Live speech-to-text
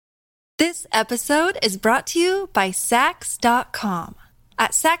This episode is brought to you by Sax.com.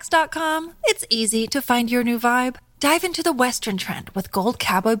 At Sax.com, it's easy to find your new vibe. Dive into the Western trend with gold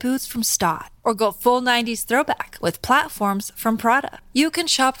cowboy boots from Stott, or go full 90s throwback with platforms from Prada. You can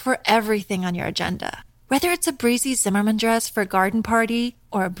shop for everything on your agenda, whether it's a breezy Zimmermann dress for a garden party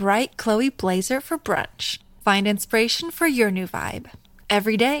or a bright Chloe blazer for brunch. Find inspiration for your new vibe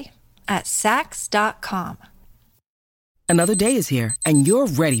every day at Sax.com. Another day is here, and you're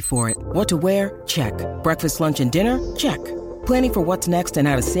ready for it. What to wear? Check. Breakfast, lunch, and dinner? Check. Planning for what's next and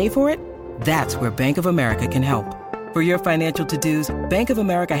how to save for it? That's where Bank of America can help. For your financial to-dos, Bank of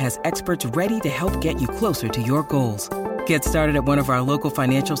America has experts ready to help get you closer to your goals. Get started at one of our local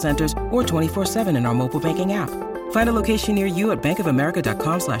financial centers or 24/7 in our mobile banking app. Find a location near you at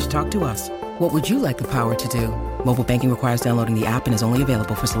bankofamerica.com/talktous. What would you like the power to do? Mobile banking requires downloading the app and is only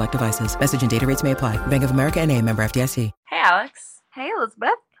available for select devices. Message and data rates may apply. Bank of America NA, member FDIC. Hey, Alex. Hey,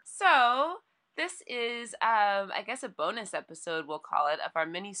 Elizabeth. So, this is, I guess, a bonus episode, we'll call it, of our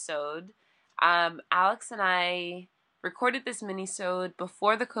mini-sode. Alex and I recorded this mini-sode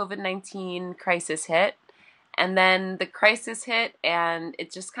before the COVID-19 crisis hit. And then the crisis hit, and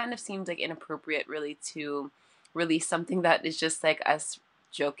it just kind of seemed like inappropriate, really, to release something that is just like us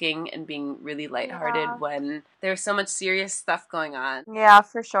joking and being really lighthearted when there's so much serious stuff going on. Yeah,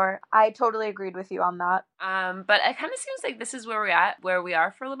 for sure. I totally agreed with you on that. But it kind of seems like this is where we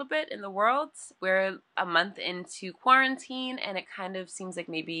are for a little bit in the world. We're a month into quarantine, and it kind of seems like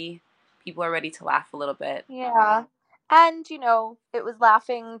maybe people are ready to laugh a little bit. Yeah. And, it was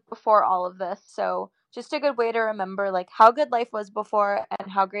laughing before all of this, so just a good way to remember, how good life was before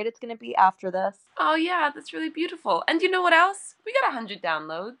and how great it's going to be after this. Oh, yeah, that's really beautiful. And you know what else? We got 100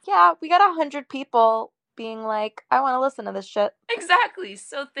 downloads. Yeah, we got 100 people being like, I want to listen to this shit. Exactly.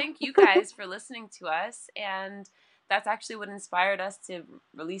 So thank you guys for listening to us. And that's actually what inspired us to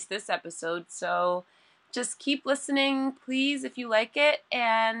release this episode. So just keep listening, please, if you like it.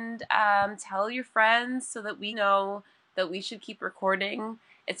 And tell your friends so that we know that we should keep recording.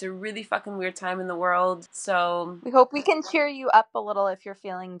 It's a really fucking weird time in the world, so... We hope we can cheer you up a little if you're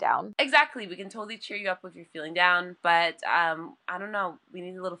feeling down. Exactly, we can totally cheer you up if you're feeling down, but, I don't know, we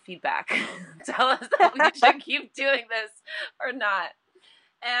need a little feedback. Tell us that we should keep doing this or not.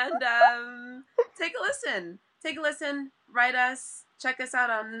 And, take a listen. Take a listen, write us, check us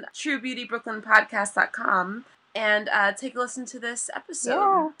out on truebeautybrooklynpodcast.com, and take a listen to this episode.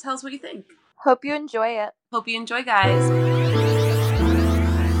 Yeah. Tell us what you think. Hope you enjoy it. Hope you enjoy, guys.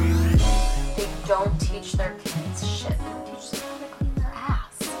 Don't teach their kids shit. They teach them how to clean their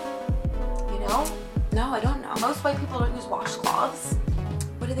ass. You know? No, I don't know. Most white people don't use washcloths.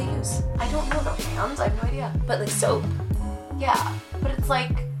 What do they use? I don't know their hands. I have no idea. But like soap. Yeah, but it's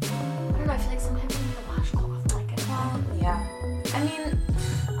like, I don't know. I feel like sometimes we need a washcloth. Well, yeah. I mean,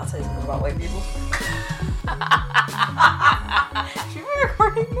 I'll tell you something about white people. Should we be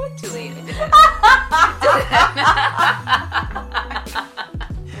recording this? Too late.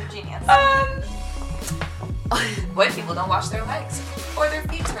 You're a genius. White people don't wash their legs or their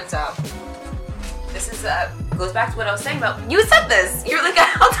feet, turns out. This is goes back to what I was saying about, you said this. You're like,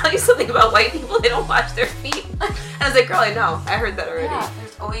 I'll tell you something about white people, they don't wash their feet. And I was like, girl, I know. I heard that already. Yeah,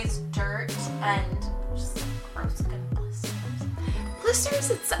 there's always dirt and just gross looking blisters. Blisters,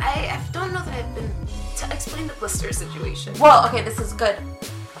 I don't know that I've been to explain the blister situation. Well, okay, this is good.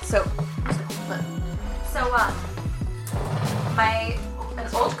 So an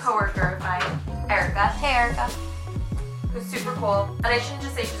old coworker of mine, Erica. Hey, Erica. Who's super cool. And I shouldn't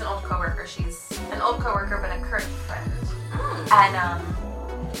just say she's an old coworker. She's an old coworker, but a current friend. And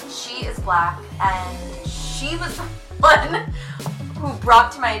she is black, and she was the one who brought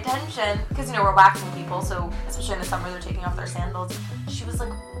to my attention, because we're waxing people, so especially in the summer they're taking off their sandals. She was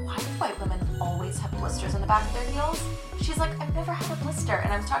like, why do white women always have blisters in the back of their heels? She's like, I've never had a blister.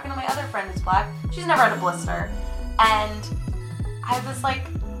 And I was talking to my other friend who's black. She's never had a blister. And I was like,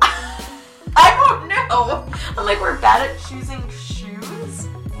 I don't know. I'm like, we're bad at choosing shoes.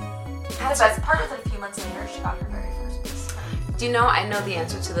 The best part was that a few months later, she got her very first blister. Do you know, I know the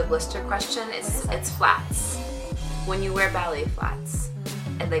answer to the blister question. It's flats. When you wear ballet flats,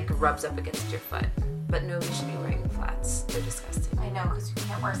 it rubs up against your foot. But nobody should be wearing flats. They're disgusting. I know, because you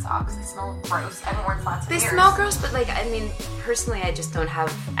can't wear socks. They smell gross. I haven't worn flats in years. They smell gross, but personally, I don't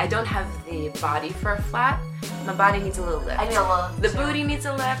have the body for a flat. My body needs a little lift. I need a little The booty needs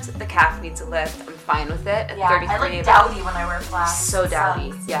a lift. The calf needs a lift. I'm fine with it. At 33, I look dowdy when I wear flats. So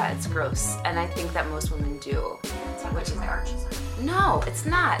dowdy. Yeah, it's gross. And I think that most women do. Which is my arches. No, it's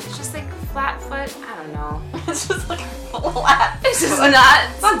not. It's just like flat foot. I don't know. It's just like flat. It's just not.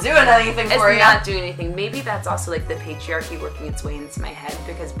 It's not doing anything for you. It's not doing anything. Maybe that's also like the patriarchy working its way into my head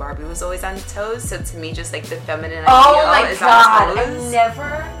because Barbie was always on toes. So to me, just like the feminine ideal is on toes. I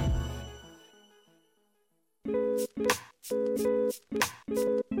never.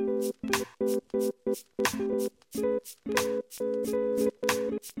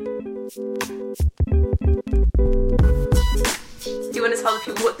 Do you want to tell the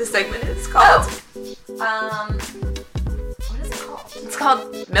people what the segment is called? What is it called? It's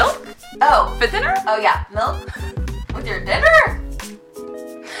called Milk Oh, for Dinner? oh yeah, milk with your dinner.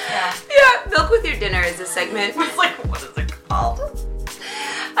 Yeah. Yeah, Milk with Your Dinner is a segment. It's like, what is it called?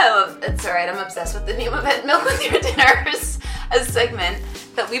 I love it's alright, I'm obsessed with the name of it. Milk with Your Dinner is a segment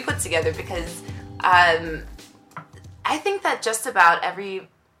that we put together because I think that just about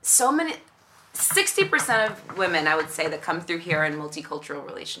 60% of women, I would say, that come through here in multicultural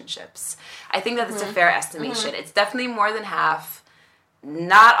relationships. I think that it's a fair estimation. It's definitely more than half.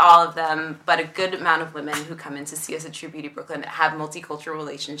 Not all of them, but a good amount of women who come in to see us at True Beauty Brooklyn have multicultural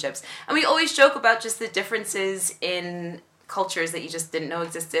relationships. And we always joke about just the differences in cultures that you just didn't know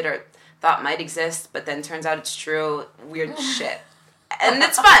existed or thought might exist, but then turns out it's true. Weird shit. And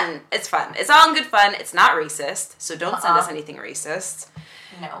it's fun. It's fun. It's all in good fun. It's not racist, so don't send us anything racist.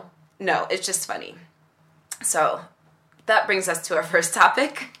 No, it's just funny. So that brings us to our first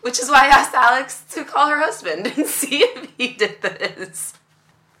topic, which is why I asked Alex to call her husband and see if he did this.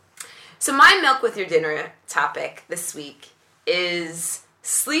 So my Milk with Your Dinner topic this week is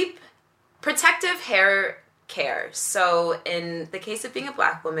sleep, protective hair care. So in the case of being a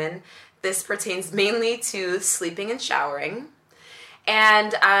Black woman, this pertains mainly to sleeping and showering.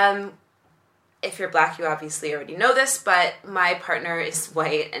 And if you're Black, you obviously already know this, but my partner is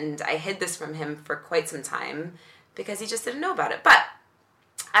white, and I hid this from him for quite some time because he just didn't know about it. But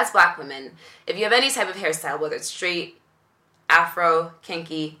as Black women, if you have any type of hairstyle, whether it's straight, afro,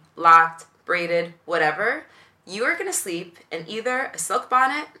 kinky, locked, braided, whatever, you are going to sleep in either a silk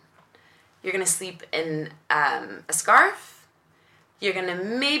bonnet, you're going to sleep in a scarf, you're going to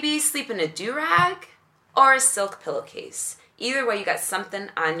maybe sleep in a do-rag, or a silk pillowcase. Either way, you got something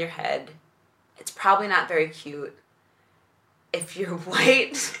on your head. It's probably not very cute. If you're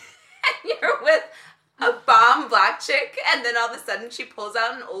white and you're with a bomb Black chick and then all of a sudden she pulls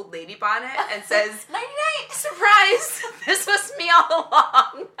out an old lady bonnet and says, 99, surprise, this was me all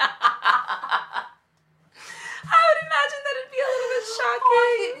along. I would imagine that it'd be a little bit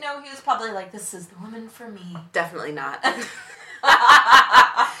shocking. No, he was probably like, this is the woman for me. Definitely not.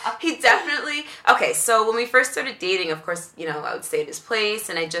 He definitely... Okay, so when we first started dating, of course, you know, I would stay at his place,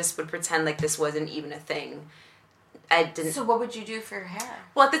 and I just would pretend like this wasn't even a thing. I didn't... So what would you do for your hair?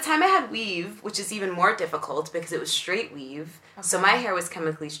 Well, at the time I had weave, which is even more difficult because it was straight weave. Okay. So my hair was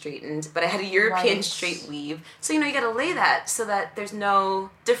chemically straightened, but I had a European straight weave. So, you know, you gotta lay that so that there's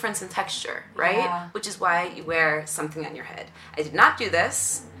no difference in texture, right? Yeah. Which is why you wear something on your head. I did not do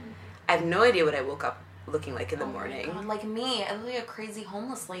this. I have no idea what I woke up looking like in the morning. God, like me. I look like a crazy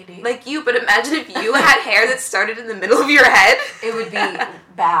homeless lady. Like you, but imagine if you had hair that started in the middle of your head. It would be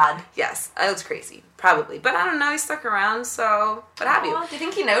bad. Yes, I was crazy. Probably. But I don't know, he stuck around, so what have you? Do you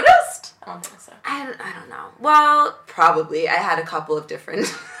think he noticed? I don't think so. I don't know. Well, probably. I had a couple of different...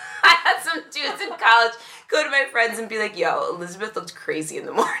 I had some dudes in college go to my friends and be like, yo, Elizabeth looked crazy in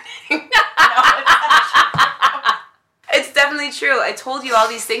the morning. It's definitely true. I told you all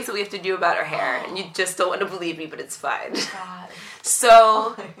these things that we have to do about our hair, and you just don't want to believe me, but it's fine. God.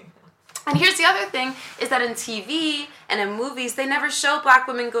 So... And here's the other thing, is that in TV and in movies, they never show Black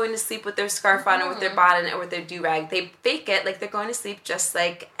women going to sleep with their scarf on or with their bonnet or with their do-rag. They fake it like they're going to sleep just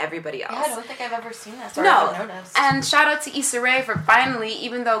like everybody else. Yeah, I don't think I've ever seen this or no. ever noticed. And shout out to Issa Rae for finally,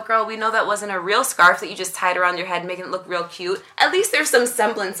 even though, girl, we know that wasn't a real scarf that you just tied around your head making it look real cute, at least there's some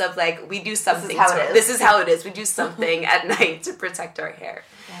semblance of, like, we do something This is how it is. We do something at night to protect our hair.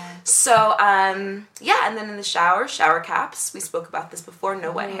 Yeah. So, yeah, and then in the shower caps. We spoke about this before,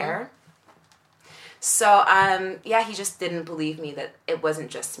 no wet hair. So, yeah, he just didn't believe me that it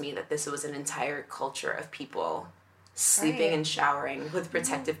wasn't just me, that this was an entire culture of people sleeping and showering with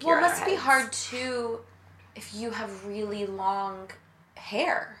protective gear on their heads. Well, it must be hard, too, if you have really long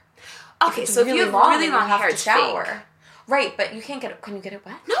hair. Okay, so if you have really long hair, to shower. Fake. Right, but you can't get it. Can you get it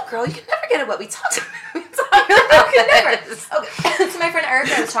wet? No, girl, you can never get it wet. We talked about this. Okay, so my friend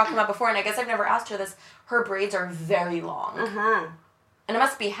Erica I was talking about before, and I guess I've never asked her this. Her braids are very long. Mm-hmm. And it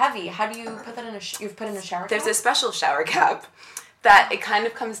must be heavy. How do you put that in you've put in a shower cap? There's a special shower cap that it kind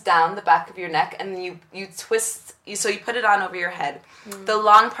of comes down the back of your neck, and then you twist, so you put it on over your head. Mm. The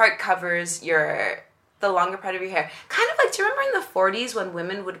long part covers your the longer part of your hair. Kind of like, do you remember in the 40s when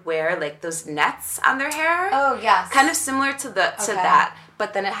women would wear like those nets on their hair? Oh, yes. Kind of similar to that,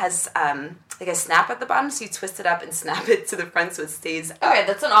 but then it has like a snap at the bottom, so you twist it up and snap it to the front so it stays up. Okay,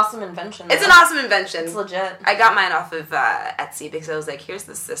 that's an awesome invention. It's an awesome invention. It's legit. I got mine off of Etsy because I was like, here's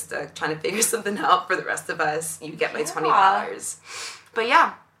the sister trying to figure something out for the rest of us. You get my $20. But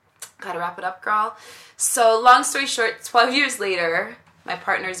yeah, gotta wrap it up, girl. So long story short, 12 years later, my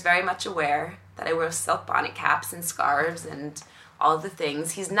partner is very much aware that I wear silk bonnet caps and scarves and all of the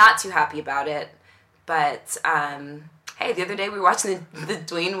things. He's not too happy about it, but hey, the other day we were watching the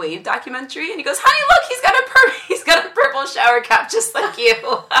Dwayne Wade documentary, and he goes, "Honey, look, he's got a purple shower cap just like you."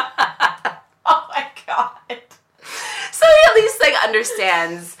 Oh my god! So he at least like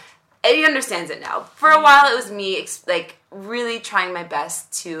understands. And he understands it now. For a while, it was me like really trying my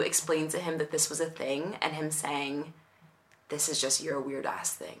best to explain to him that this was a thing, and him saying, "This is just your weird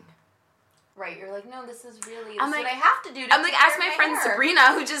ass thing." Right, you're like, no, this is really. I'm this like, is what I have to do. To I'm like, ask my friend hair.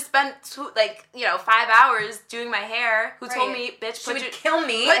 Sabrina, who just spent 5 hours doing my hair, who told me, "Bitch, she would kill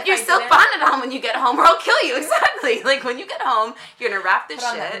me. Put your silk bonnet on when you get home, or I'll kill you." Exactly. Like when you get home, you're gonna wrap this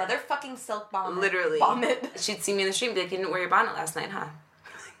Put shit. on that motherfucking silk bonnet. Literally. Bonnet. She'd see me in the street and be like, "You didn't wear your bonnet last night, huh?"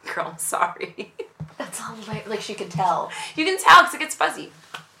 Girl, I'm sorry. That's all right. Like she could tell. You can tell because it gets fuzzy.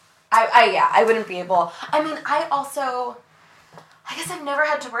 I wouldn't be able. I mean, I guess I've never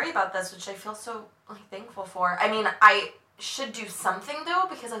had to worry about this, which I feel so like thankful for. I mean, I should do something though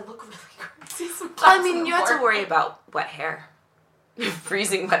because I look really crazy sometimes. I mean, you have to worry about wet hair.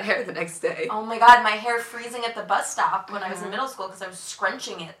 Freezing wet hair the next day. Oh my god, my hair freezing at the bus stop when I was in middle school because I was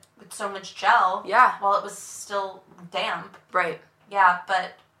scrunching it with so much gel. Yeah. While it was still damp. Right. Yeah,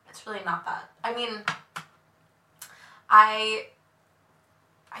 but it's really not that. I mean, I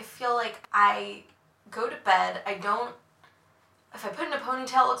feel like I go to bed, if I put in a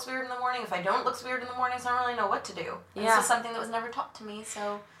ponytail, it looks weird in the morning. If I don't, it looks weird in the morning, so I don't really know what to do. And Yeah. This is something that was never taught to me,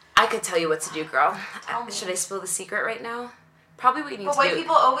 so... I could tell you what to do, girl. Tell me. Should I spill the secret right now? Probably what you need But to white do.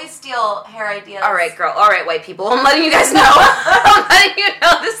 people always steal hair ideas. All right, girl. All right, white people. I'm letting you guys know. I'm letting you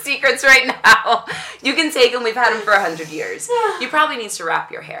know the secrets right now. You can take them. We've had them for 100 years. You probably need to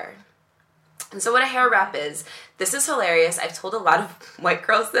wrap your hair. And so what a hair wrap is, this is hilarious. I've told a lot of white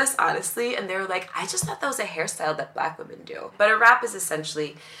girls this, honestly, and they were like, I just thought that was a hairstyle that black women do. But a wrap is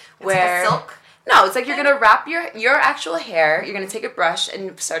essentially where... Like a silk? No, it's like you're going to wrap your actual hair. You're going to take a brush,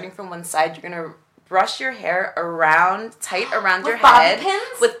 and starting from one side, you're going to brush your hair tight around your head. With bobby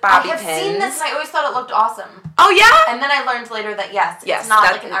pins? With bobby pins. I have seen this, and I always thought it looked awesome. Oh, yeah? And then I learned later that, yes, it's not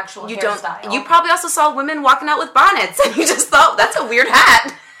like an actual hairstyle. You probably also saw women walking out with bonnets, and you just thought, that's a weird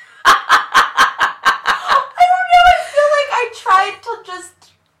hat.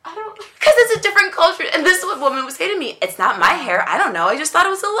 Because it's a different culture, and this is what woman was saying to me. It's not my hair. I don't know. I just thought it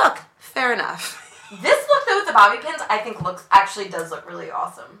was a look. Fair enough. This look, though, with the bobby pins, I think does look really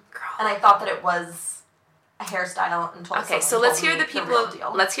awesome. Girl. And I thought that it was a hairstyle until Okay, so let's hear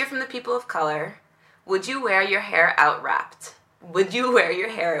let's hear from the people of color. Would you wear your hair out wrapped? Would you wear your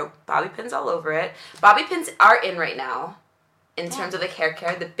hair bobby pins all over it? Bobby pins are in right now. In terms of the hair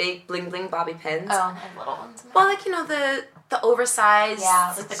care, the big bling bling bobby pins. Oh, I have little ones. Well, like, the oversized.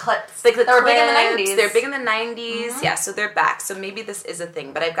 Yeah, like the clips. Like the they were clips. big in the 90s. They're big in the 90s. Mm-hmm. Yeah, so they're back. So maybe this is a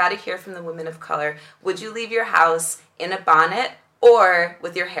thing. But I've got to hear from the women of color. Would you leave your house in a bonnet or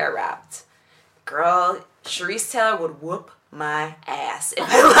with your hair wrapped? Girl, Charisse Taylor would whoop my ass if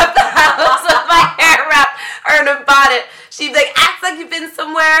I left the house with my hair wrapped or in a bonnet. She'd be like, act like you've been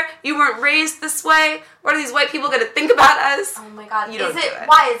somewhere. You weren't raised this way. What are these white people going to think about us? Oh my god. You don't do it.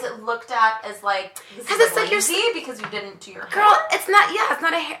 Why is it looked at as like, because it's like lazy because you didn't do your hair? Girl, it's not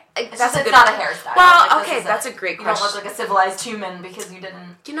a hair. It's not a hairstyle. Well, like, okay, that's a great question. You don't look like a civilized human because you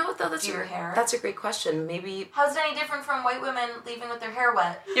didn't You know what, though? That's do your hair. That's a great question. Maybe... How's it any different from white women leaving with their hair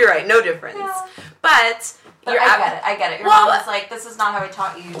wet? You're right, no difference. Yeah. But I get it. Your mom was like, this is not how I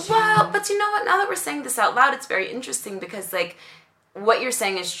taught you to... Well, but you know what? Now that we're saying this out loud, it's very interesting because, like, what you're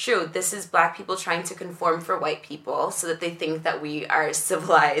saying is true. This is black people trying to conform for white people so that they think that we are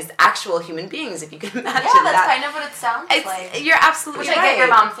civilized, actual human beings, if you can imagine that. Yeah, that's kind of what it sounds like. You're absolutely right. Which I get your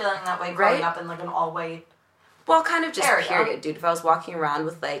mom feeling that way growing Right? up in, like, an all-white... Well, kind of just area. period, dude. If I was walking around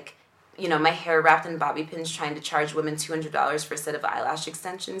with, like, my hair wrapped in bobby pins trying to charge women $200 for a set of eyelash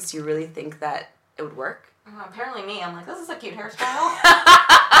extensions, do you really think that it would work? Apparently me, I'm like, this is a cute hairstyle.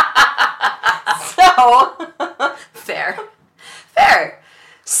 So... Fair.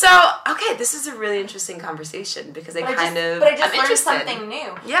 So, okay, this is a really interesting conversation because But I I'm just learned interested. something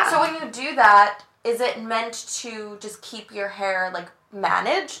new. Yeah. So when you do that, is it meant to just keep your hair, like,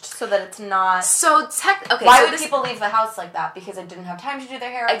 managed so that it's not... So Why would people leave the house like that? Because they didn't have time to do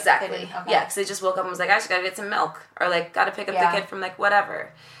their hair? Exactly. Yeah, because they just woke up and was like, I just gotta get some milk. Or, like, gotta pick up the kid from, like,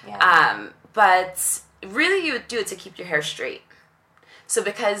 whatever. Yeah. But really you would do it to keep your hair straight. So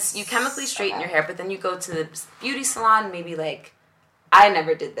because you chemically straighten your hair, but then you go to the beauty salon, maybe, like... I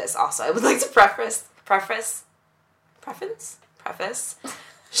never did this also. I would like to preface.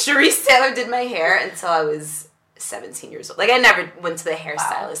 Charisse Taylor did my hair until I was 17 years old. Like, I never went to the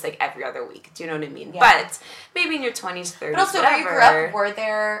hairstylist, like, every other week. Do you know what I mean? Yeah. But maybe in your 20s, 30s, But also, whatever. where you grew up, were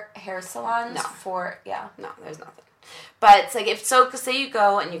there hair salons No, there's nothing. But it's like, say you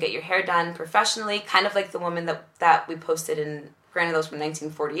go and you get your hair done professionally, kind of like the woman that we posted in... Granted, those from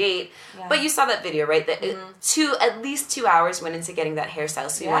 1948, but you saw that video, right? That at least 2 hours went into getting that hairstyle,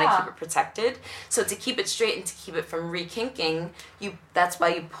 so you want to keep it protected. So to keep it straight and to keep it from rekinking, that's why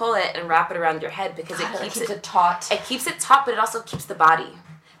you pull it and wrap it around your head, because it keeps it taut. It keeps it taut, but it also keeps the body.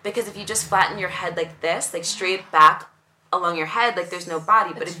 Because if you just flatten your head like this, like straight back along your head, like there's no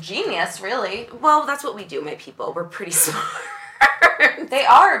body. But it's genius, really. Well, that's what we do, my people. We're pretty smart. They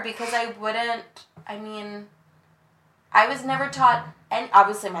are, because I was never taught, and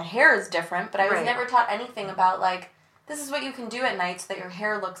obviously my hair is different, but I was never taught anything about, like, this is what you can do at night so that your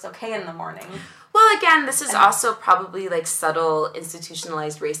hair looks okay in the morning. Well, again, this is also probably, like, subtle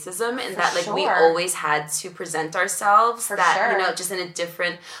institutionalized racism in that, like, we always had to present ourselves you know, just in a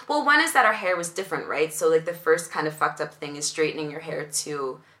different... Well, one is that our hair was different, right? So, like, the first kind of fucked up thing is straightening your hair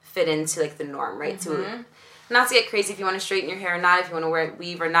to fit into, like, the norm, right? Mm-hmm. Not to get crazy if you want to straighten your hair or not, if you want to wear a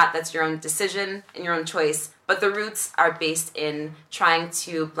weave or not, that's your own decision and your own choice. But the roots are based in trying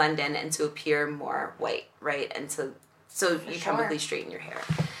to blend in and to appear more white, right? And so you chemically straighten your hair.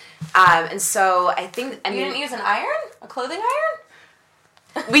 And so I think... You didn't use an iron? A clothing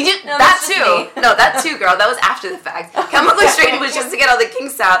iron? We did that too. No, that too, girl. That was after the fact. Chemically straightened was just to get all the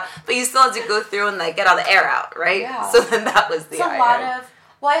kinks out, but you still had to go through and, like, get all the air out, right? Yeah. So then that was the iron. It's a lot of...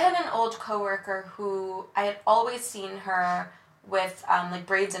 Well, I had an old coworker who I had always seen her with, like,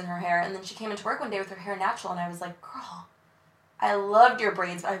 braids in her hair, and then she came into work one day with her hair natural, and I was like, girl, I loved your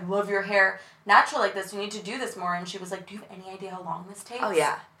braids, I love your hair natural like this, you need to do this more, and she was like, do you have any idea how long this takes? Oh,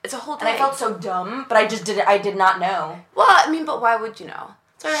 yeah. It's a whole day. And I felt so dumb, but I did not know. Well, I mean, but why would you know?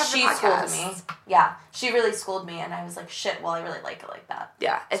 She schooled me. Yeah, she really schooled me, and I was like, shit, well, I really like it like that.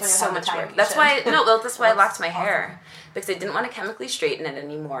 Yeah, it's so much work. That's why I locked my hair. Because I didn't want to chemically straighten it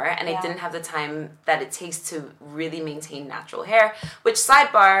anymore, and I didn't have the time that it takes to really maintain natural hair. Which,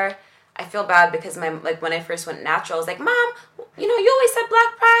 sidebar, I feel bad because when I first went natural, I was like, Mom, you know, you always said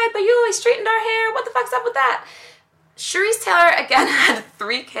Black Pride, but you always straightened our hair. What the fuck's up with that? Charisse Taylor, again, had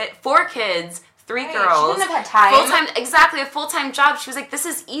 4 kids, 3 girls. She didn't have time. A full-time job. She was like, this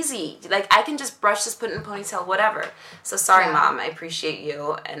is easy. Like, I can just brush this, put it in a ponytail, whatever. So sorry, Mom. I appreciate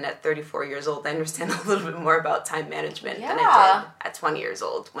you. And at 34 years old, I understand a little bit more about time management than I did at 20 years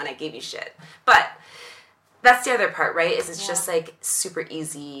old when I gave you shit. But that's the other part, right? Is it's just, like, super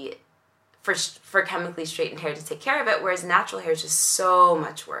easy for chemically straightened hair to take care of it, whereas natural hair is just so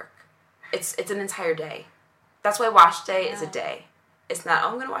much work. It's an entire day. That's why wash day is a day. It's not,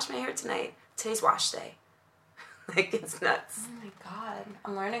 I'm going to wash my hair tonight. Today's wash day. Like, it's nuts. Oh my God.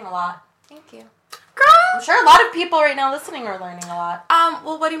 I'm learning a lot. Thank you. Girl! I'm sure a lot of people right now listening are learning a lot.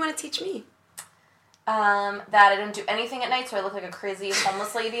 Well, what do you want to teach me? That I don't do anything at night, so I look like a crazy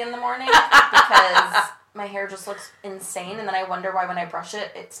homeless lady in the morning because my hair just looks insane, and then I wonder why when I brush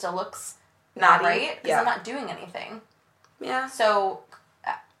it, it still looks not right because I'm not doing anything. Yeah. So,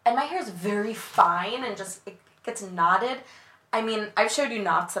 and my hair is very fine and just, it gets knotted. I mean, I've showed you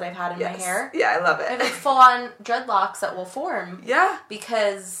knots that I've had in my hair. Yeah, I love it. I have like full-on dreadlocks that will form. Yeah.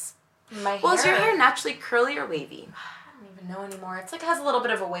 Because my hair... Well, is your hair naturally curly or wavy? I don't even know anymore. It's like, it has a little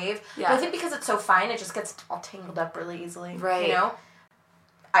bit of a wave. Yeah. But I think because it's so fine, it just gets all tangled up really easily. Right. You know?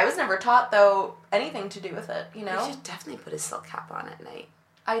 I was never taught, though, anything to do with it, you know? You should definitely put a silk cap on at night.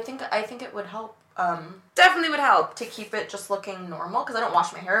 I think it would help. Definitely would help. To keep it just looking normal, because I don't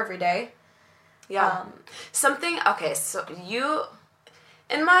wash my hair every day. Yeah. Okay, so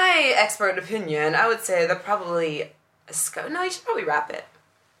in my expert opinion, I would say that probably a scarf. No, you should probably wrap it.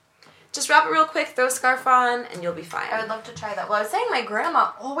 Just wrap it real quick, throw a scarf on, and you'll be fine. I would love to try that. Well, I was saying my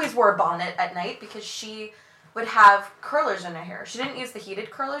grandma always wore a bonnet at night because she would have curlers in her hair. She didn't use the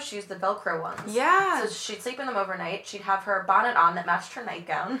heated curlers, she used the Velcro ones. Yeah. So she'd sleep in them overnight. She'd have her bonnet on that matched her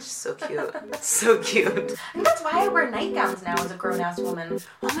nightgown. So cute. So cute. And that's why I wear nightgowns now as a grown-ass woman.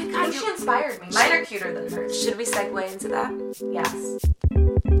 Oh my God. I think she inspired me. Mine are cuter than hers. Should we segue into that? Yes.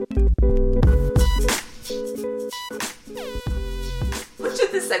 What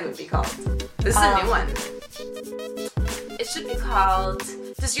should this segment be called? This is a new one. It should be called called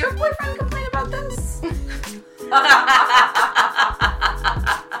Does Your Boyfriend Complain About This? I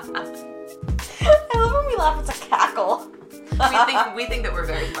love when we laugh. It's a cackle. We think that we're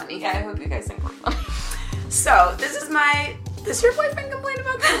very funny. Yeah, I hope you guys think we're funny. So, this is my Does Your Boyfriend Complain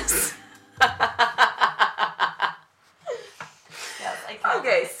About This? Yes, I can.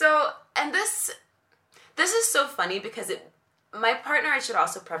 Okay, so, and this is so funny because my partner, I should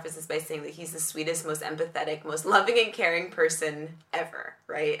also preface this by saying that he's the sweetest, most empathetic, most loving and caring person ever,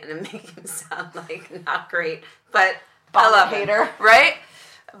 right? And I'm making him sound like not great, but I love him, hater. right?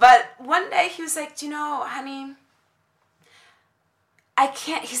 But one day he was like, do you know, honey, I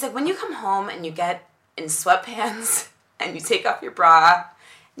can't, he's like, when you come home and you get in sweatpants and you take off your bra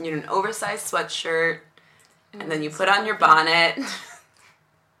and you're in an oversized sweatshirt and then you put on your bonnet. It's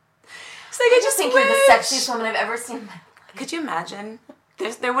like, I just think wish. you're the sexiest woman I've ever seen. Could you imagine?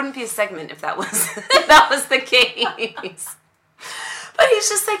 There wouldn't be a segment if that was that was the case. But he's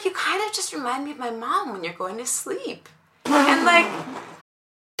just like, you kind of just remind me of my mom when you're going to sleep. And like...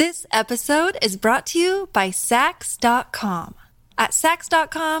 This episode is brought to you by Sax.com. At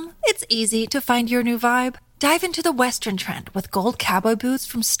Sax.com, it's easy to find your new vibe. Dive into the Western trend with gold cowboy boots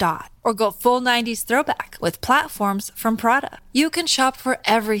from Stott, or go full 90s throwback with platforms from Prada. You can shop for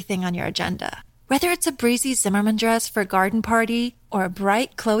everything on your agenda, whether it's a breezy Zimmermann dress for a garden party or a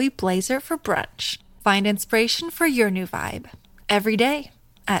bright Chloe blazer for brunch. Find inspiration for your new vibe every day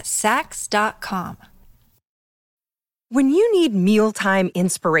at Sax.com. When you need mealtime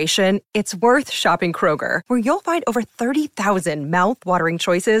inspiration, it's worth shopping Kroger, where you'll find over 30,000 mouth-watering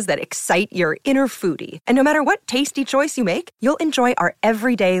choices that excite your inner foodie. And no matter what tasty choice you make, you'll enjoy our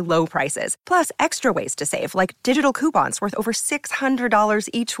everyday low prices, plus extra ways to save, like digital coupons worth over $600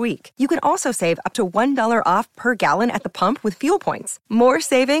 each week. You can also save up to $1 off per gallon at the pump with fuel points. More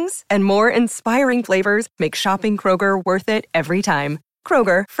savings and more inspiring flavors make shopping Kroger worth it every time.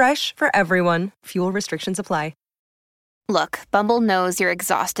 Kroger, fresh for everyone. Fuel restrictions apply. Look, Bumble knows you're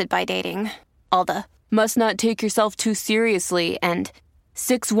exhausted by dating. All the, must not take yourself too seriously, and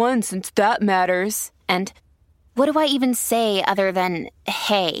 6'1" since that matters, and what do I even say other than,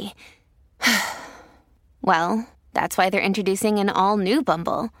 hey? Well, that's why they're introducing an all-new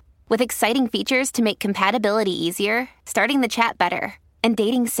Bumble, with exciting features to make compatibility easier, starting the chat better, and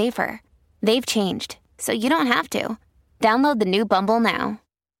dating safer. They've changed, so you don't have to. Download the new Bumble now.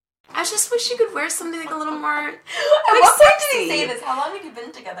 I just wish you could wear something like a little more At what point sexy. did he say this? How long have you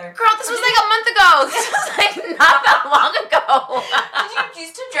been together? Girl, this was like a month ago. This was like not that long ago. Did you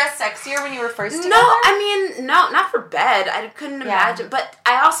used to dress sexier when you were first together? No, I mean, no, not for bed. I couldn't imagine. But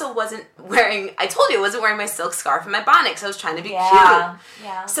I also wasn't wearing, I told you I wasn't wearing my silk scarf and my bonnet because I was trying to be cute.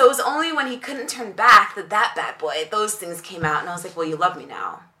 Yeah. So it was only when he couldn't turn back that bad boy, those things came out. And I was like, well, you love me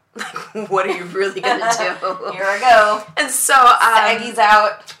now. Like, what are you really going to do? Here I go. And so... Saggy's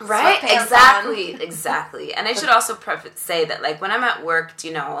out. Right? Sweatpants on. Exactly. And I should also say that, like, when I'm at work,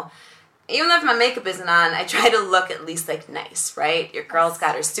 you know, even if my makeup isn't on, I try to look at least, like, nice, right? Your girl's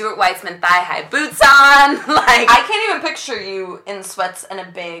got her Stuart Weitzman thigh-high boots on. Like, I can't even picture you in sweats and a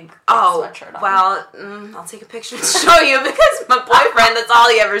big sweatshirt on. Well, I'll take a picture to show you because my boyfriend, that's all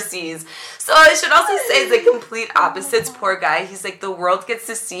he ever sees. So I should also say it's the complete opposites. Poor guy. He's like, the world gets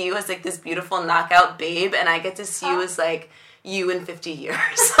to see you as, like, this beautiful knockout babe, and I get to see you as, like, you in 50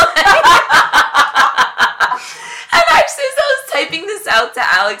 years. And actually, as I was typing this out to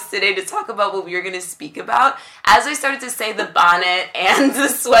Alex today to talk about what we were going to speak about, as I started to say the bonnet and the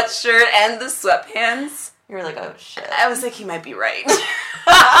sweatshirt and the sweatpants, you were like, oh shit. I was like, he might be right. He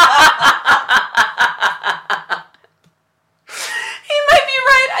might be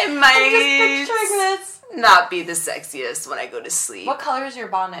right. I might I'm just picturing this. Not be the sexiest when I go to sleep. What color is your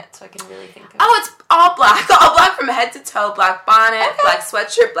bonnet so I can really think of it? Oh, it's all black. All black from head to toe. Black bonnet, black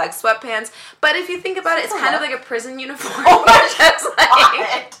sweatshirt, black sweatpants. But if you think about it, it's kind of like a prison uniform. Oh my just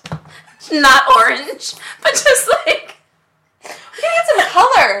like, not orange, but just like... You get some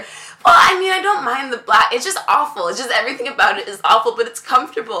color. Well, I mean, I don't mind the black. It's just awful. It's just everything about it is awful, but it's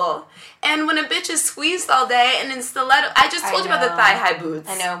comfortable. And when a bitch is squeezed all day and in stiletto... I just told you about the thigh-high boots.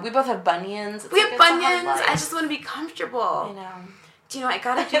 I know. We both have bunions. We have bunions. I just want to be comfortable. I know. Do you know, I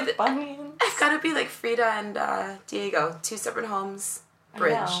gotta do the... bunions. I've gotta be like Frida and Diego. 2 separate homes.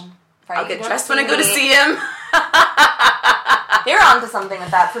 Bridge. Right, I'll get dressed when I go to see him. They're onto something with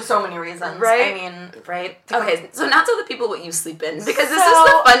that for so many reasons. Right? I mean... Right? Okay, so now tell the people what you sleep in. Because this is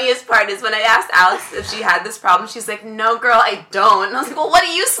the funniest part, is when I asked Alex if she had this problem, she's like, no, girl, I don't. And I was like, well, what do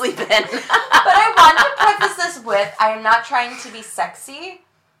you sleep in? But I want to preface this with, I am not trying to be sexy.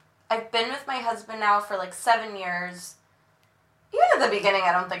 I've been with my husband now for like 7 years. Even at the beginning,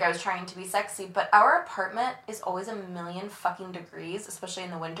 I don't think I was trying to be sexy, but our apartment is always a million fucking degrees, especially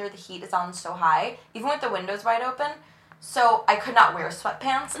in the winter. The heat is on so high, even with the windows wide open. So I could not wear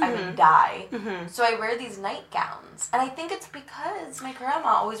sweatpants. I would die. So I wear these nightgowns. And I think it's because my grandma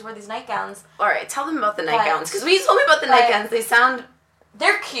always wore these nightgowns. All right, tell them about the nightgowns. Because when you told me about the nightgowns, they sound...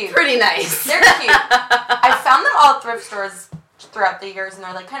 They're cute. Pretty nice. They're cute. I found them all at thrift stores throughout the years, and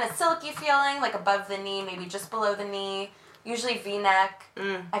they're like kind of silky feeling, like above the knee, maybe just below the knee. Usually V-neck.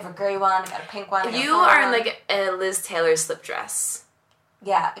 I have a gray one. I got a pink one. You are in like a Liz Taylor slip dress.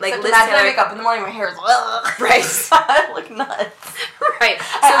 Yeah. Like Liz Liz Taylor. I Taylor. wake up in the morning, my hair is Right. I look nuts. Right.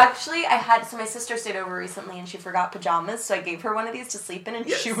 So my sister stayed over recently and she forgot pajamas, so I gave her one of these to sleep in, and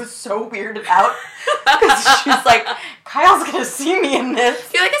she was so weirded out because she's like, Kyle's gonna see me in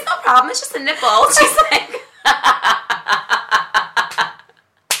this. You're like, it's no problem. It's just a nipple. She's like.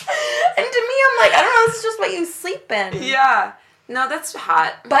 And to me, I'm like, I don't know, this is just what you sleep in. Yeah. No, that's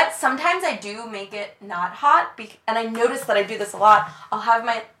hot. But sometimes I do make it not hot, and I notice that I do this a lot. I'll have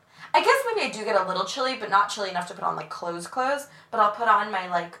my, I guess maybe I do get a little chilly, but not chilly enough to put on, like, clothes, but I'll put on my,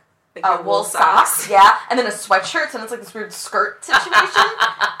 like wool socks. Yeah, and then a sweatshirt, so it's like this weird skirt situation.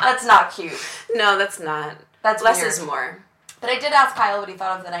 That's not cute. No, that's not. That's less weird. is more. But I did ask Kyle what he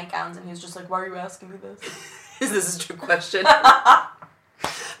thought of the nightgowns, and he was just like, why are you asking me this? Is this a true question?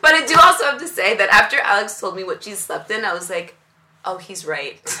 But I do also have to say that after Alex told me what she slept in, I was like, oh, he's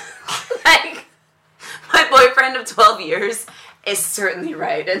right. Like, my boyfriend of 12 years is certainly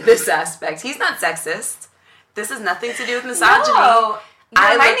right in this aspect. He's not sexist. This has nothing to do with misogyny. No,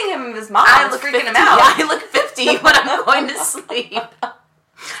 you're reminding him of his mom. I It's look freaking 50, him out. Yeah, I look 50 when I'm going to sleep.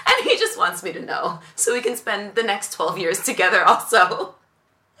 And he just wants me to know so we can spend the next 12 years together also.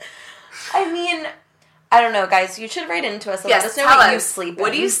 I mean, I don't know, guys. You should write into us and Yes, let us know tell what you us. sleep in.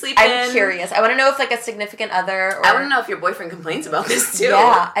 What do you sleep in? I'm curious. I want to know if, like, a significant other or... I want to know if your boyfriend complains about this too.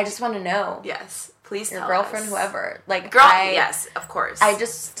 Yeah, I just want to know. Yes, please Your tell girlfriend, us. whoever. Like, Girl, yes, of course. I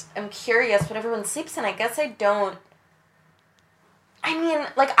just am curious what everyone sleeps in. I guess I don't... I mean,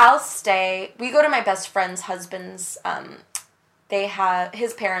 like, I'll stay... We go to my best friend's husband's...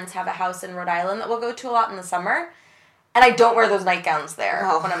 His parents have a house in Rhode Island that we'll go to a lot in the summer. And I don't wear those nightgowns there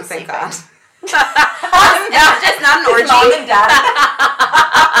when I'm thank sleeping. God. It's not an orgy. His mom and dad.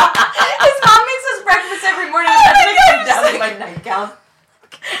 His mom makes us breakfast every morning. And I come down in my nightgown.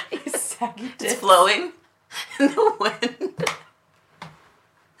 He's saggy It's tits. flowing in the wind.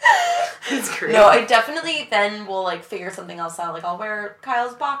 It's great. No, I definitely then will, like, figure something else out. Like, I'll wear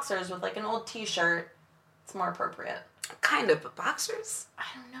Kyle's boxers with, like, an old t-shirt. It's more appropriate. Kind of, but boxers? I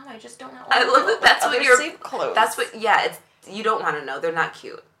don't know. I just don't know. I love that that's what you're... sleep clothes. That's what... Yeah, it's... You don't want to know. They're not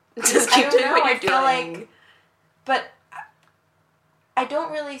cute. Just I keep don't doing know, what I you're feel doing. like- But I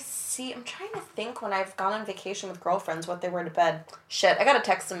don't really see... I'm trying to think when I've gone on vacation with girlfriends what they wear to bed. Shit, I gotta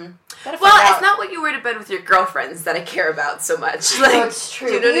text them. Well, it's not what you wear to bed with your girlfriends that I care about so much. Like, No, it's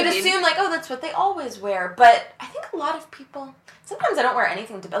true. You know You'd what I mean? assume, like, oh, that's what they always wear. But I think a lot of people... Sometimes I don't wear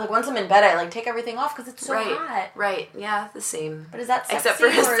anything to bed. Like, once I'm in bed, I, like, take everything off because it's so hot. Right, yeah, the same. But is that sexy? Except for or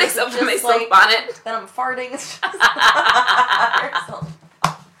is it except for just, my silk like, bonnet. Then I'm farting. It's just...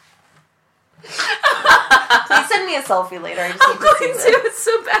 Please send me a selfie later. I just need to see Please this. do. It's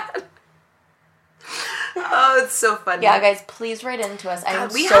so bad. Oh, it's so funny. Yeah, guys, please write into us. I'm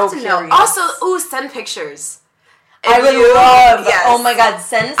God, we so have to know. curious. Also, send pictures. I If would you- love. Yes. Oh my God,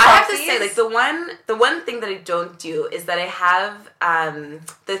 send selfies. I have to say, like, the one thing that I don't do is that I have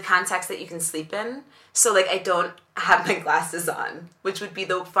the contacts that you can sleep in. So, like, I don't have my glasses on, which would be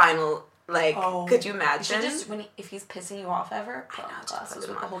the final, like, could you You imagine? should just, if he's pissing you off ever, put on glasses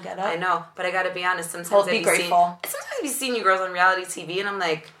with the whole get up. I know, but I gotta be honest, sometimes Well, be grateful. I've seen you girls on reality TV, and I'm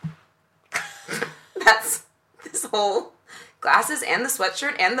like, that's this whole glasses and the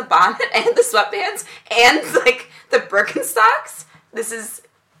sweatshirt and the bonnet and the sweatpants and, like, the Birkenstocks. This is,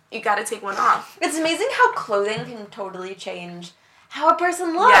 you gotta take one off. It's amazing how clothing can totally change how a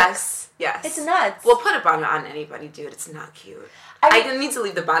person looks. Yes. It's nuts. Well, put a bonnet on anybody, dude. It's not cute. I I didn't need to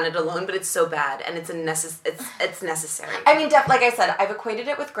leave the bonnet alone, but it's so bad, and it's necessary. I mean, like I said, I've equated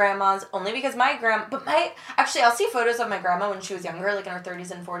it with grandmas only because actually, I'll see photos of my grandma when she was younger, like in her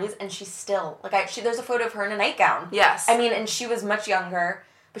 30s and 40s, and she's still, there's a photo of her in a nightgown. Yes. I mean, and she was much younger,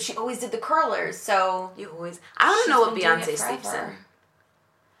 but she always did the curlers, so... I want to know what she's been doing Beyonce it sleeps in. forever.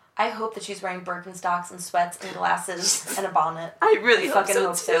 I hope that she's wearing Birkenstocks and sweats and glasses and a bonnet. I really hope fucking so,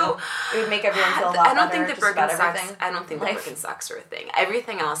 hope too. It would make everyone feel a lot I don't better think the just about Birkenstocks. everything. I don't think the Birkenstocks are a thing.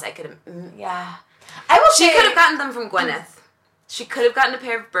 Everything else, I could. Yeah, I will. She say, could have gotten them from Gwyneth. She could have gotten a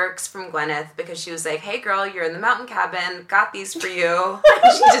pair of Birks from Gwyneth because she was like, "Hey, girl, you're in the mountain cabin. Got these for you."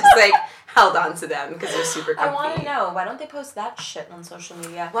 And she just like held on to them because they're super comfy. I want to know, why don't they post that shit on social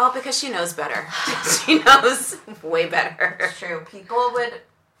media? Well, because she knows better. She knows way better. It's true. People would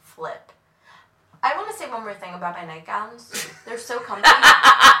flip. I want to say one more thing about my nightgowns. They're so comfy.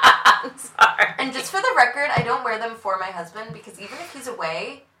 I'm sorry. And just for the record, I don't wear them for my husband because even if he's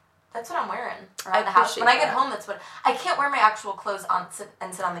away, that's what I'm wearing around the house. When I get home, that's what... I can't wear my actual clothes sit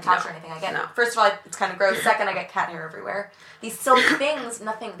on the couch or anything. First of all, it's kind of gross. Second, I get cat hair everywhere. These silk things,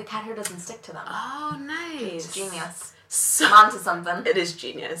 nothing... The cat hair doesn't stick to them. Oh, nice. It's genius. I'm onto something. It is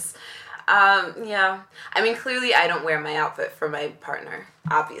genius. Yeah. I mean, clearly I don't wear my outfit for my partner,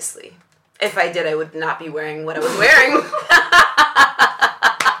 obviously. If I did, I would not be wearing what I was wearing.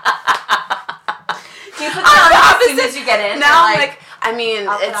 Do you put that on as soon as you get in? Now I'm like... I mean,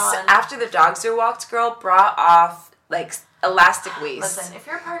 it's after the dogs are walked, girl, bra off, like, elastic waist. Listen, if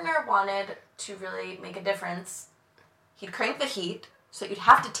your partner wanted to really make a difference, he'd crank the heat, so you'd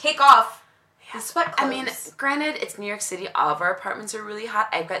have to take off the sweat clothes. I mean, granted, it's New York City. All of our apartments are really hot.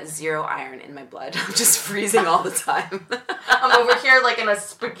 I've got 0 iron in my blood. I'm just freezing all the time. I'm over here, like, in a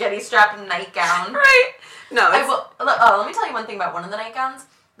spaghetti-strapped nightgown. Right. No, let me tell you one thing about one of the nightgowns.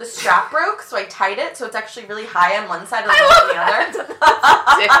 The strap broke, so I tied it, so it's actually really high on one side and low on the other. So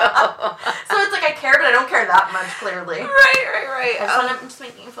it's like I care, but I don't care that much, clearly. Right. I'm just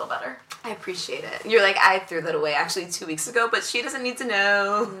making you feel better. I appreciate it. You're like, I threw that away actually 2 weeks ago, but she doesn't need to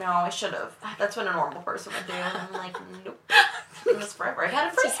know. No, I should have. That's what a normal person would do. And I'm like, nope. It was forever. I've had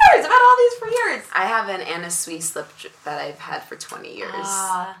it for years. I've had all these for years. I have an Anna Sui slip that I've had for 20 years.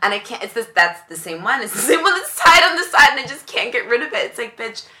 And I can't, that's the same one. It's the same one that's tied on the side and I just can't get rid of it. It's like,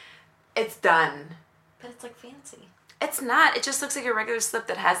 bitch, it's done. But it's like fancy. It's not. It just looks like a regular slip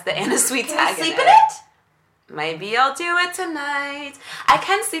that has the Anna Sui tag in it. Can you sleep in it? Maybe I'll do it tonight. I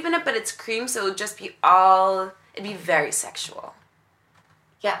can sleep in it, but it's cream, so it'd just be it'd be very sexual.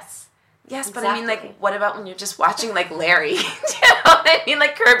 Yes. Yes, exactly. But I mean, like, what about when you're just watching, like, Larry? Do you know what I mean?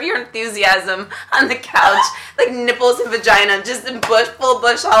 Like, Curb Your Enthusiasm on the couch, like, nipples and vagina, just in full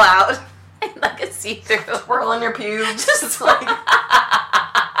bush all out, and, like, a see-through. Twirling your pubes. Just, like...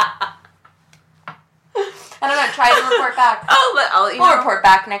 I don't know, try to report back. We'll report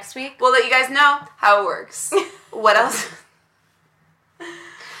back next week. We'll let you guys know how it works. What else? Do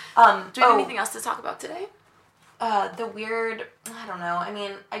we have anything else to talk about today? The weird, I don't know. I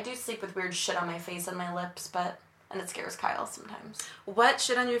mean, I do sleep with weird shit on my face and my lips, and it scares Kyle sometimes. What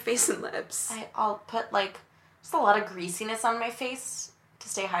shit on your face and lips? I'll put, like, just a lot of greasiness on my face to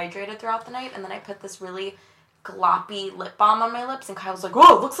stay hydrated throughout the night, and then I put this really gloppy lip balm on my lips, and Kyle's like,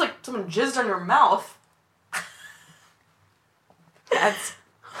 "Whoa, it looks like someone jizzed on your mouth." That's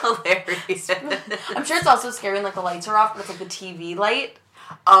hilarious. I'm sure it's also scary when, like, the lights are off, but it's like the TV light.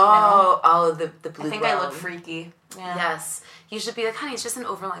 The blue. I think I look freaky. Yeah. Yes. You should be like, honey, it's just an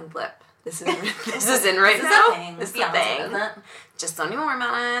overlined lip. This is in right now. This is a thing. Isn't it? Just don't even worry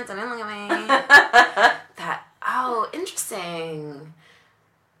about it. Don't even look at me. Interesting.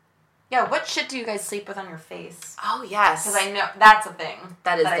 Yeah, what shit do you guys sleep with on your face? Oh, yes. Because I know that's a thing.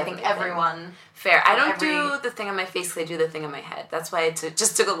 That is I think everyone... Fair. I don't do the thing on my face, I do the thing on my head. That's why it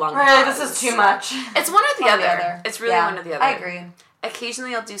just took a long time. Right, this is too much. It's one or the other. It's really one or the other. I agree.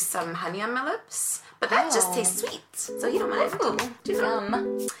 Occasionally I'll do some honey on my lips, but that just tastes sweet. So you don't mind.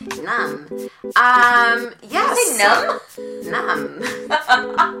 Numb. Yes. Did you say numb?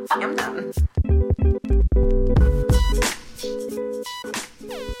 Yum numb.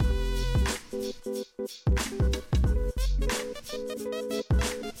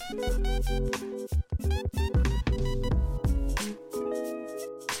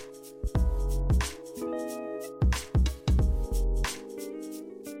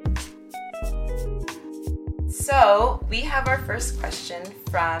 So we have our first question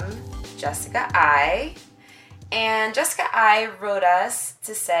from Jessica I. And Jessica I wrote us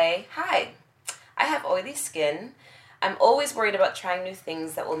to say, "Hi, I have oily skin. I'm always worried about trying new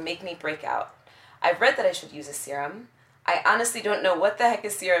things that will make me break out. I've read that I should use a serum. I honestly don't know what the heck a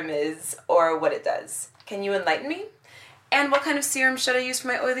serum is or what it does. Can you enlighten me? And what kind of serum should I use for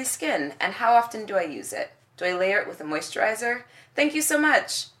my oily skin? And how often do I use it? Do I layer it with a moisturizer? Thank you so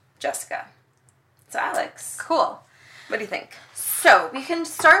much, Jessica." So Alex. Cool. What do you think? So we can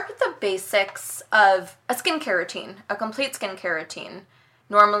start with the basics of a skincare routine, a complete skincare routine.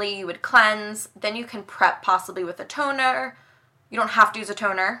 Normally you would cleanse, then you can prep possibly with a toner. You don't have to use a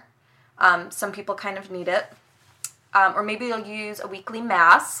toner. Some people kind of need it. Or maybe you'll use a weekly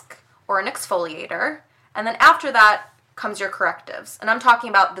mask or an exfoliator. And then after that comes your correctives. And I'm talking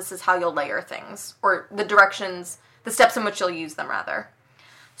about this is how you'll layer things, or the directions, the steps in which you'll use them rather.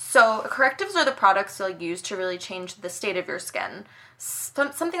 So correctives are the products you'll use to really change the state of your skin.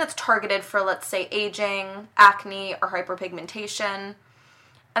 Something that's targeted for, let's say, aging, acne, or hyperpigmentation.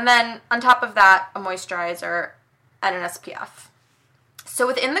 And then on top of that, a moisturizer and an SPF. So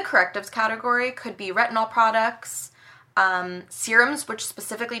within the correctives category could be retinol products, serums, which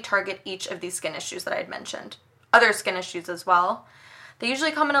specifically target each of these skin issues that I had mentioned. Other skin issues as well. They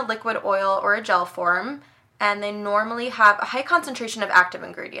usually come in a liquid, oil, or a gel form, and they normally have a high concentration of active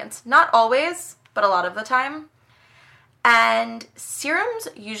ingredients. Not always, but a lot of the time. And serums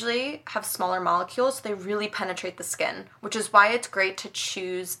usually have smaller molecules, so they really penetrate the skin, which is why it's great to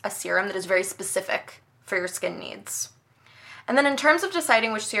choose a serum that is very specific for your skin needs. And then in terms of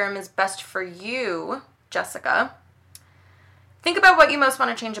deciding which serum is best for you, Jessica, think about what you most want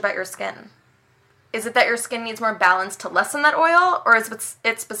to change about your skin. Is it that your skin needs more balance to lessen that oil, or is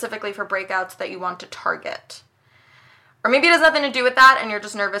it specifically for breakouts that you want to target? Or maybe it has nothing to do with that and you're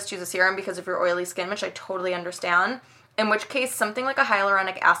just nervous to use a serum because of your oily skin, which I totally understand. In which case, something like a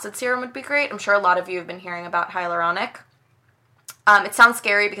hyaluronic acid serum would be great. I'm sure a lot of you have been hearing about hyaluronic. It sounds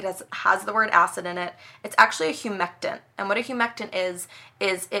scary because it has the word acid in it. It's actually a humectant. And what a humectant is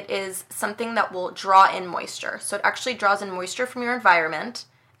it is something that will draw in moisture. So it actually draws in moisture from your environment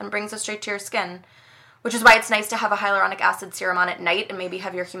and brings it straight to your skin. Which is why it's nice to have a hyaluronic acid serum on at night and maybe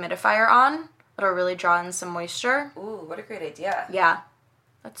have your humidifier on. It'll really draw in some moisture. Ooh, what a great idea. Yeah,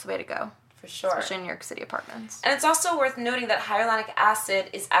 that's the way to go. For sure. Especially in New York City apartments. And it's also worth noting that hyaluronic acid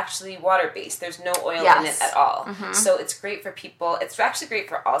is actually water-based. There's no oil in it at all. Mm-hmm. So it's great for people. It's actually great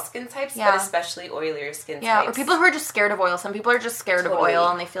for all skin types, but especially oilier skin types. Yeah, or people who are just scared of oil. Some people are just scared of oil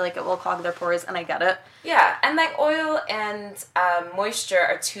and they feel like it will clog their pores, and I get it. Yeah, and like oil and moisture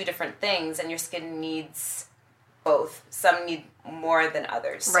are two different things, and your skin needs both. Some need more than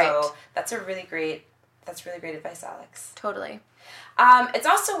others. Right. So that's really great advice, Alex. Totally. It's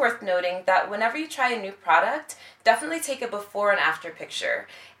also worth noting that whenever you try a new product, definitely take a before and after picture.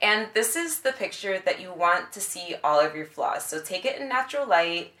 And this is the picture that you want to see all of your flaws. So take it in natural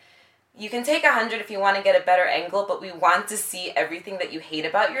light. You can take 100 if you want to get a better angle, but we want to see everything that you hate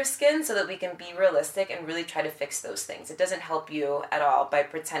about your skin so that we can be realistic and really try to fix those things. It doesn't help you at all by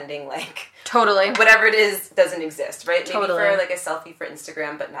pretending like totally whatever it is doesn't exist, right? Totally. Maybe for like a selfie for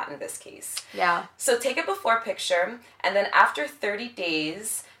Instagram, but not in this case. Yeah. So take a before picture, and then after 30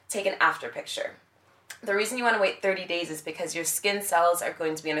 days, take an after picture. The reason you want to wait 30 days is because your skin cells are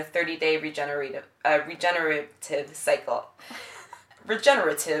going to be in a 30-day regenerative cycle.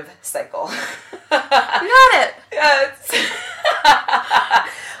 Regenerative cycle. You got it. Yes.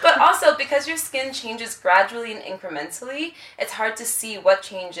 But also, because your skin changes gradually and incrementally, it's hard to see what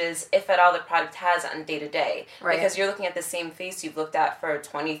changes, if at all, the product has on day to day. Right. Because you're looking at the same face you've looked at for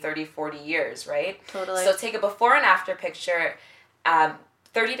 20, 30, 40 years, right? Totally. So take a before and after picture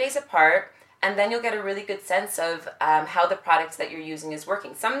 30 days apart, and then you'll get a really good sense of how the product that you're using is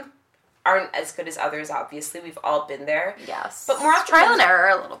working. Some aren't as good as others, obviously. We've all been there. Yes. But more often trial and error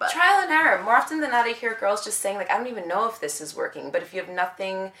a little bit. Trial and error. More often than not, I hear girls just saying, like, I don't even know if this is working. But if you have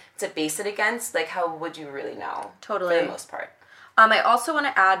nothing to base it against, like, how would you really know? Totally. For the most part. I also want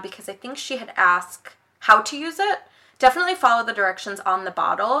to add, because I think she had asked how to use it, definitely follow the directions on the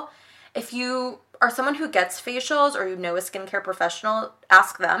bottle. If you are someone who gets facials or you know a skincare professional,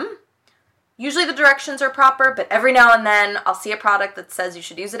 ask them. Usually the directions are proper, but every now and then I'll see a product that says you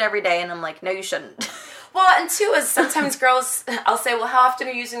should use it every day, and I'm like, no, you shouldn't. Well, and two is sometimes girls, I'll say, well, how often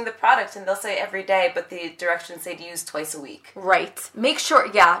are you using the product? And they'll say every day, but the directions say to use twice a week. Right. Make sure,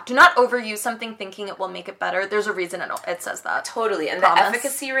 do not overuse something thinking it will make it better. There's a reason it says that. Totally. And Promise. The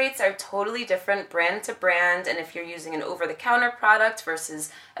efficacy rates are totally different brand to brand. And if you're using an over-the-counter product versus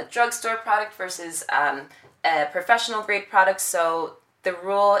a drugstore product versus a professional grade product, so the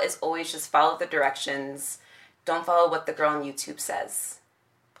rule is always just follow the directions. Don't follow what the girl on YouTube says.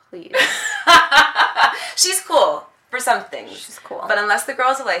 Please. She's cool for some things. She's cool. But unless the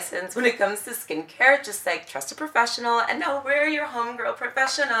girl's a license, when it comes to skincare, just like trust a professional and know we're your homegirl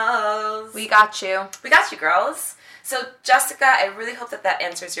professionals. We got you. We got you, girls. So, Jessica, I really hope that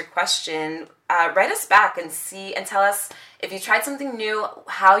answers your question. Write us back and tell us if you tried something new,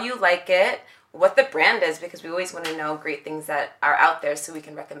 how you like it, what the brand is, because we always want to know great things that are out there so we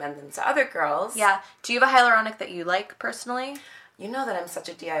can recommend them to other girls. Yeah. Do you have a hyaluronic that you like personally? You know that I'm such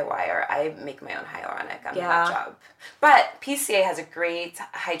a DIYer. I make my own hyaluronic on my job. But PCA has a great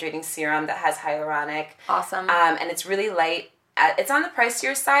hydrating serum that has hyaluronic. Awesome. And it's really light. It's on the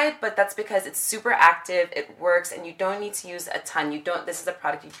pricier side, but that's because it's super active, it works, and you don't need to use a ton. This is a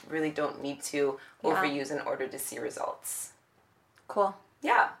product you really don't need to overuse in order to see results. Cool.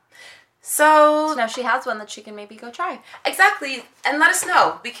 Yeah. So now she has one that she can maybe go try. Exactly. And let us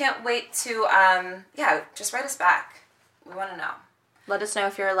know. We can't wait to, just write us back. We want to know. Let us know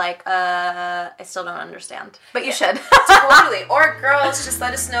if you're like, I still don't understand. But you should. Totally. Or girls, just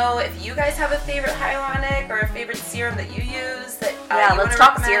let us know if you guys have a favorite hyaluronic or a favorite serum that you use. Let's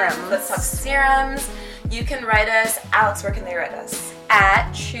talk serums. Let's talk serums. You can write us. Alex, where can they write us?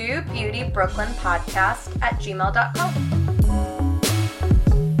 At truebeautybrooklynpodcast@gmail.com.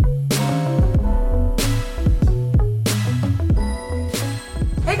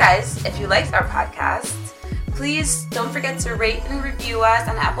 Hey guys, if you liked our podcast, please don't forget to rate and review us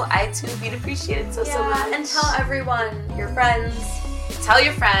on Apple iTunes. We'd appreciate it so much. And tell everyone, your friends. Tell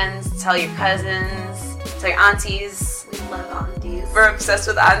your friends, tell your cousins, tell your aunties. We love aunties. We're obsessed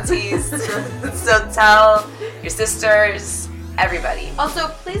with aunties. So tell your sisters, everybody. Also,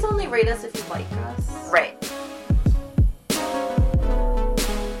 please only rate us if you like us. Right.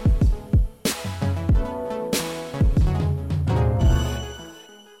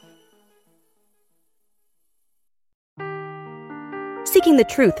 Seeking the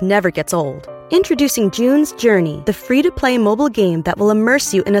truth never gets old. Introducing June's Journey, the free-to-play mobile game that will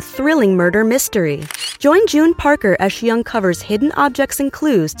immerse you in a thrilling murder mystery. Join June Parker as she uncovers hidden objects and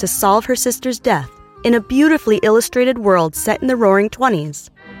clues to solve her sister's death in a beautifully illustrated world set in the Roaring '20s.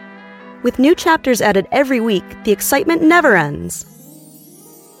 With new chapters added every week, the excitement never ends.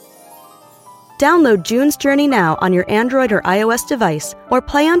 Download June's Journey now on your Android or iOS device or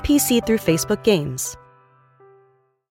play on PC through Facebook Games.